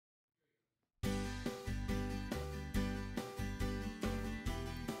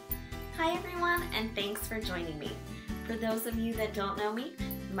Hi everyone, and thanks for joining me. For those of you that don't know me,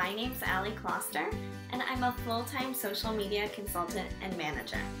 my name's Allie Kloster, and I'm a full-time social media consultant and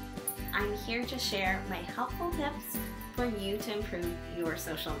manager. I'm here to share my helpful tips for you to improve your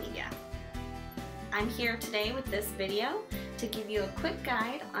social media. I'm here today with this video to give you a quick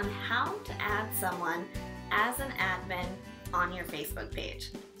guide on how to add someone as an admin on your Facebook page.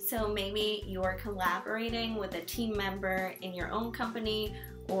 So maybe you're collaborating with a team member in your own company,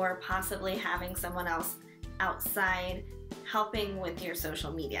 or possibly having someone else outside helping with your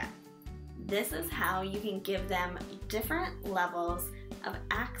social media. This is how you can give them different levels of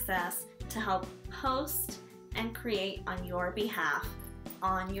access to help post and create on your behalf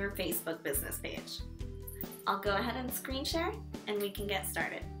on your Facebook business page. I'll go ahead and screen share and we can get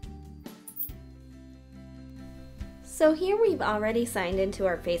started. So here we've already signed into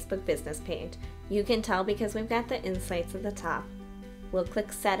our Facebook business page. You can tell because we've got the insights at the top. We'll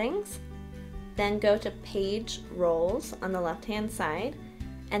click Settings, then go to Page Roles on the left-hand side,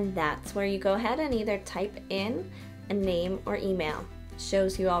 and that's where you go ahead and either type in a name or email.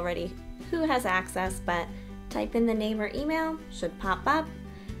 Shows you already who has access, but type in the name or email, should pop up.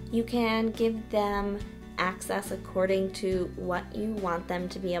 You can give them access according to what you want them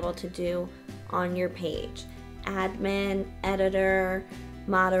to be able to do on your page. Admin, editor,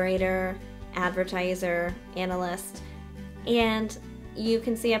 moderator, advertiser, analyst, and you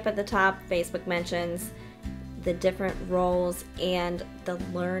can see up at the top, Facebook mentions the different roles and the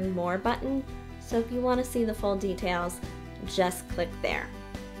Learn More button. So if you want to see the full details, just click there.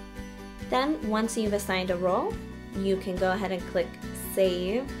 Then once you've assigned a role, you can go ahead and click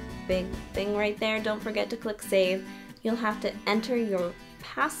Save. Big thing right there, don't forget to click Save. You'll have to enter your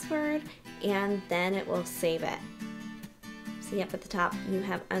password and then it will save it. See up at the top, you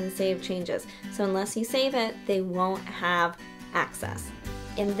have unsaved changes. So unless you save it, they won't have access,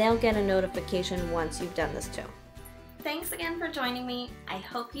 and they'll get a notification once you've done this too. Thanks again for joining me. I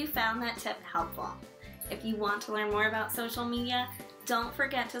hope you found that tip helpful. If you want to learn more about social media, don't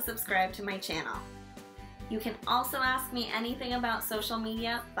forget to subscribe to my channel. You can also ask me anything about social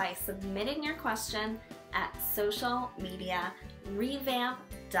media by submitting your question at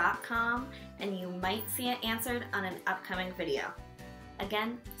socialmediarevamp.com, and you might see it answered on an upcoming video.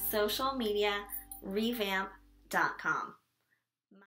 Again, socialmediarevamp.com.